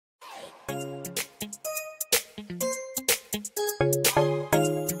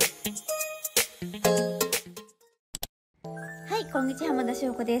こんにちは、浜田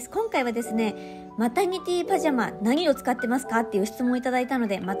翔子です。今回はですね、マタニティパジャマ何を使ってますかっていう質問をいただいたの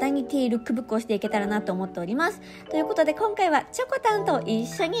で、マタニティルックブックをしていけたらなと思っております。ということで今回はチョコタンと一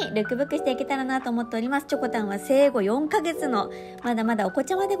緒にルックブックしていけたらなと思っております。チョコタンは生後4ヶ月のまだまだお子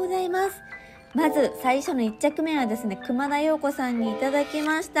ちゃまでございます。まず最初の1着目はですね、浜田陽子さんにいただき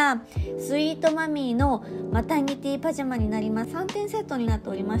ましたスイートマミーのマタニティパジャマになります。3点セットになって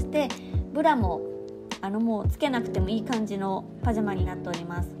おりまして、ブラももうつけなくてもいい感じのパジャマになっており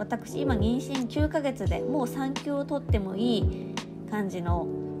ます。私今妊娠9ヶ月でもう産休を取ってもいい感じの、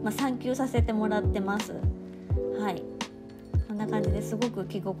産休させてもらってます。はい、こんな感じですごく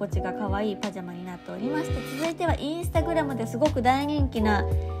着心地が可愛いパジャマになっておりまして、続いてはインスタグラムですごく大人気な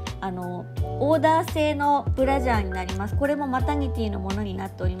オーダー製のブラジャーになります。これもマタニティのものになっ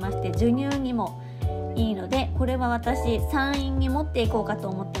ておりまして、授乳にもいいので、これは私産院に持っていこうかと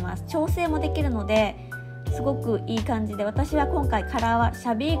思ってます。調整もできるのですごくいい感じで、私は今回カラーはシ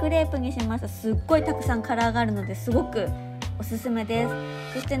ャビーグレープにしました。すっごいたくさんカラーがあるのですごくおすすめです。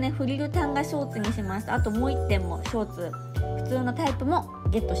そしてね、フリルタンガショーツにしました。あともう1点もショーツ普通のタイプも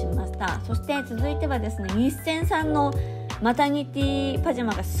ゲットしました。そして続いてはですね、ニッセンさんのマタニティパジャ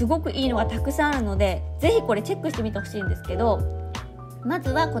マがすごくいいのがたくさんあるので、ぜひこれチェックしてみてほしいんですけど、ま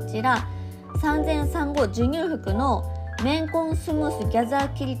ずはこちら3035授乳服のメンコンスムースギャザ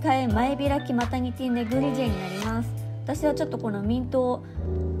ー切り替え前開きマタニティネグリジェになります。私はちょっとこのミント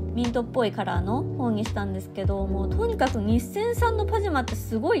っぽいカラーの方にしたんですけど、もうとにかく日銭さんのパジャマって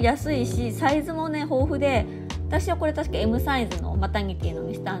すごい安いし、サイズもね豊富で、私はこれ確か M サイズのマタニティの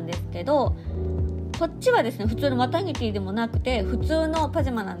にしたんですけど、こっちはですね普通のマタニティでもなくて普通のパ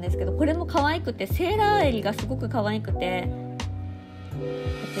ジャマなんですけど、これも可愛くてセーラー襟がすごく可愛くて、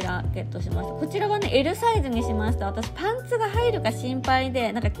こちらゲットしました。こちらはね L サイズにしました。私パンツが入るか心配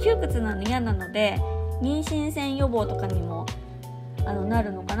で、なんか窮屈なの嫌なので、妊娠線予防とかにもな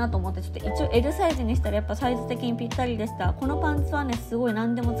るのかなと思って、ちょっと一応 L サイズにしたらやっぱサイズ的にぴったりでした。このパンツはねすごい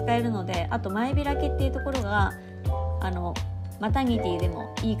何でも使えるので、あと前開きっていうところがマタニティで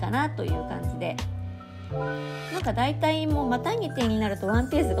もいいかなという感じで、なんか大体もうマタニティになるとワン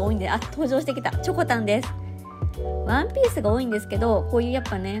ピースが多いんで、登場してきたチョコタンです。ワンピースが多いんですけど、こういうやっ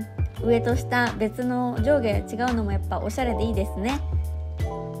ぱね上と下別の上下違うのもやっぱおしゃれでいいですね。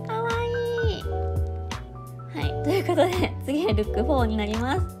かわいい。はい、ということで次はルック4になり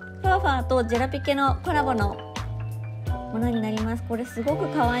ます。ファーファーとジェラピケのコラボのものになります。これすごく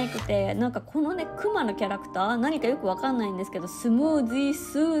可愛くて、なんかこのねクマのキャラクター何かよくわかんないんですけど、スムージー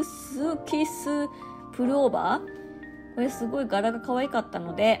スースキスプルオーバー、これすごい柄が可愛かった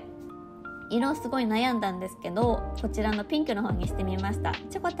ので色すごい悩んだんですけど、こちらのピンクの方にしてみました。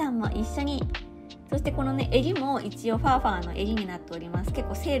チョコタンも一緒に。そしてこのね襟も一応ファーファーの襟になっております。結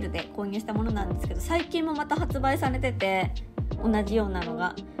構セールで購入したものなんですけど、最近もまた発売されてて同じようなの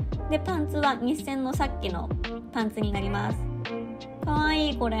が。でパンツは日銭のさっきのパンツになります。かわい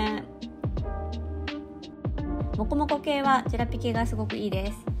い。これモコモコ系はジェラピケがすごくいいで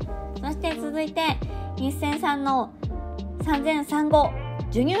す。そして続いて日銭さんの3035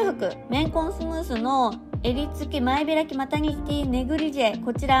授乳服メンコンスムースの襟付き前開きマタニティネグリジェ、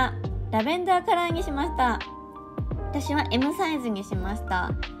こちらラベンダーカラーにしました。私は M サイズにしまし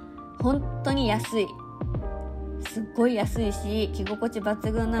た。本当に安い、すっごい安いし着心地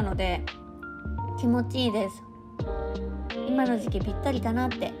抜群なので気持ちいいです。今の時期ぴったりかなっ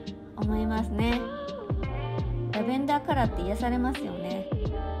て思いますね。ラベンダーカラーって癒されますよね。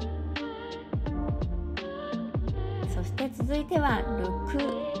そして続いてはルック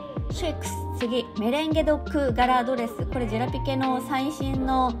6、次メレンゲドッグ柄ドレス。これジェラピケの最新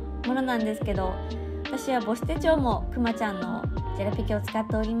のものなんですけど、私は母子手帳もくまちゃんのジェラピケを使っ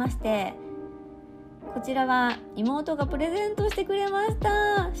ておりまして、こちらは妹がプレゼントしてくれまし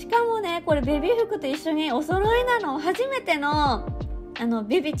た。しかもねこれベビー服と一緒にお揃いなの。初めての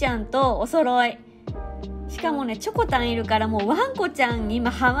ベビちゃんとお揃い。しかもねチョコタンいるからもうワンコちゃんに今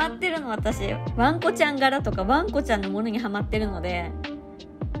ハマってるの。私ワンコちゃん柄とかワンコちゃんのものにハマってるので、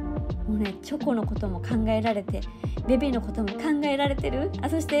もうねチョコのことも考えられてベビーのことも考えられてる。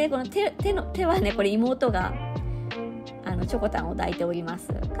そしてこの手はねこれ妹がチョコタンを抱いております。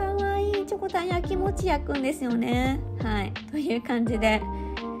かわいい。チョコタンやきもち焼くんですよね。はい、という感じで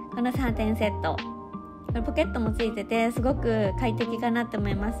この3点セット、これポケットもついててすごく快適かなって思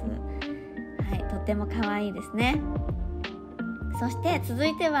います。はい、とっても可愛いですね。そして続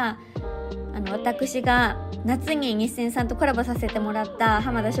いては私が夏に日銭さんとコラボさせてもらった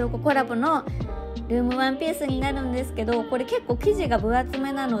浜田翔子コラボのルームワンピースになるんですけど、これ結構生地が分厚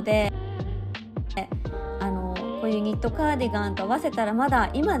めなのでこういうニットカーディガンと合わせたらまだ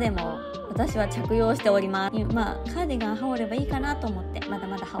今でも私は着用しております。まあカーディガン羽織ればいいかなと思ってまだ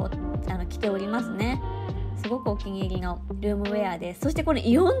まだ着ておりますね。すごくお気に入りのルームウェアです。そしてこの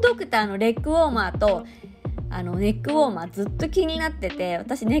イオンドクターのレッグウォーマーとネックウォーマーずっと気になってて、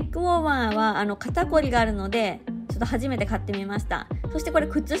私ネックウォーマーは肩こりがあるのでちょっと初めて買ってみました。そしてこれ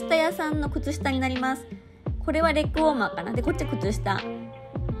靴下屋さんの靴下になります。これはレッグウォーマーかな。でこっち靴下、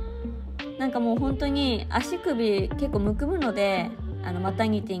なんかもう本当に足首結構むくむので、マタ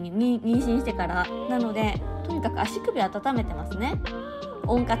ニティに妊娠してからなので、とにかく足首温めてますね。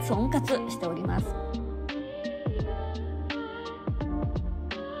温活しております。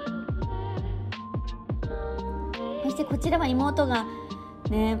そしてこちらは妹が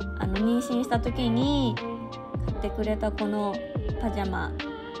ね妊娠した時に買ってくれたこのパジャマ、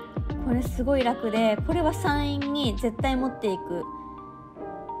これすごい楽で、これは産院に絶対持っていく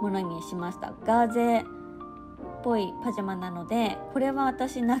ものにしました。ガーゼっぽいパジャマなので、これは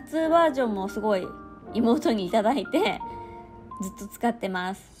私夏バージョンもすごい妹にいただいてずっと使って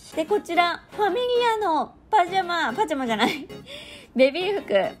ます。でこちらファミリアのパジャマじゃないベビー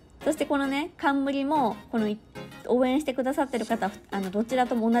服、そしてこのね冠もこの応援してくださってる方どちら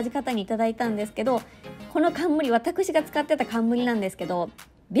とも同じ方にいただいたんですけど、この冠私が使ってた冠なんですけど、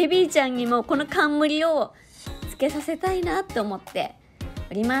ベビーちゃんにもこの冠をつけさせたいなって思って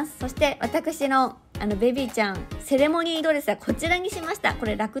おります。そして私のベビーちゃんセレモニードレスはこちらにしました。こ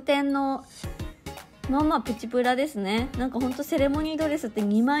れ楽天のプチプラですね。なんかほんとセレモニードレスって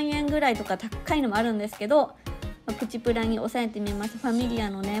2万円ぐらいとか高いのもあるんですけど、プチプラに抑えてみます。ファミリア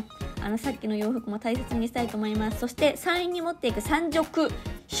のねさっきの洋服も大切にしたいと思います。そして産院に持っていく3色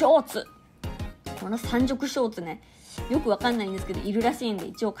ショーツ、この3色ショーツねよくわかんないんですけどいるらしいんで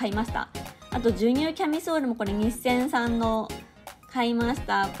一応買いました。あと授乳キャミソールもこれニッセンさんの買いまし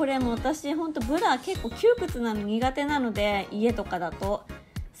た。これも私ほんとブラ結構窮屈なの苦手なので、家とかだと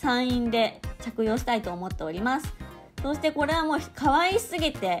産院で着用したいと思っております。そしてこれはもう可愛す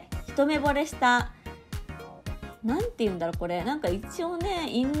ぎて一目惚れした、なんて言うんだろう、これなんか一応ね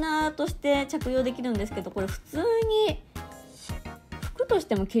インナーとして着用できるんですけど、これ普通に服とし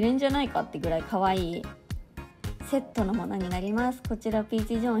ても着れんじゃないかってぐらい可愛いセットのものになります。こちらピー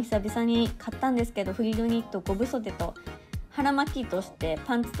チジョン久々に買ったんですけど、フリルニット5分袖と腹巻きとして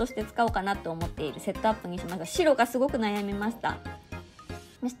パンツとして使おうかなと思っているセットアップにしました。白がすごく悩みました。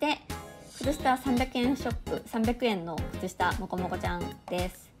そして靴下は300円ショップ、300円の靴下もこもこちゃんで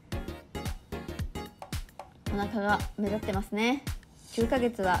す。お腹が目立ってますね。9ヶ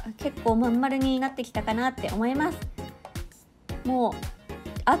月は結構まん丸になってきたかなって思います。もう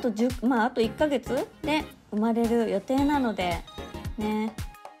あと1ヶ月で生まれる予定なのでね、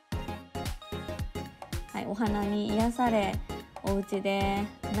はい、お花に癒されお家で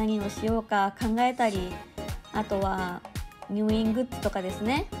何をしようか考えたり、あとは入院グッズとかです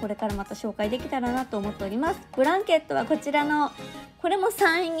ね、これからまた紹介できたらなと思っております。ブランケットはこちらのこれも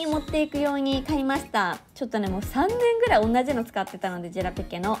産院に持っていくように買いました。ちょっとねもう3年ぐらい同じの使ってたので、ジェラピ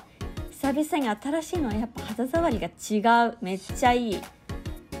ケの久々に新しいのはやっぱ肌触りが違う、めっちゃいい。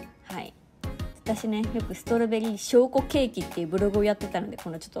はい、私ねよくストロベリーショーコケーキっていうブログをやってたので、こ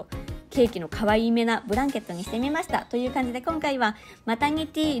のちょっとケーキの可愛めなブランケットにしてみました。という感じで今回はマタニ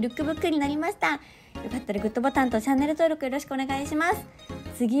ティルックブックになりました。よかったらグッドボタンとチャンネル登録よろしくお願いします。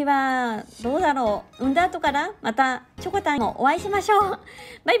次はどうだろう、産んだ後からまたチョコタンもお会いしましょう。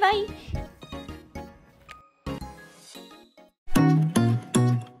バイバイ。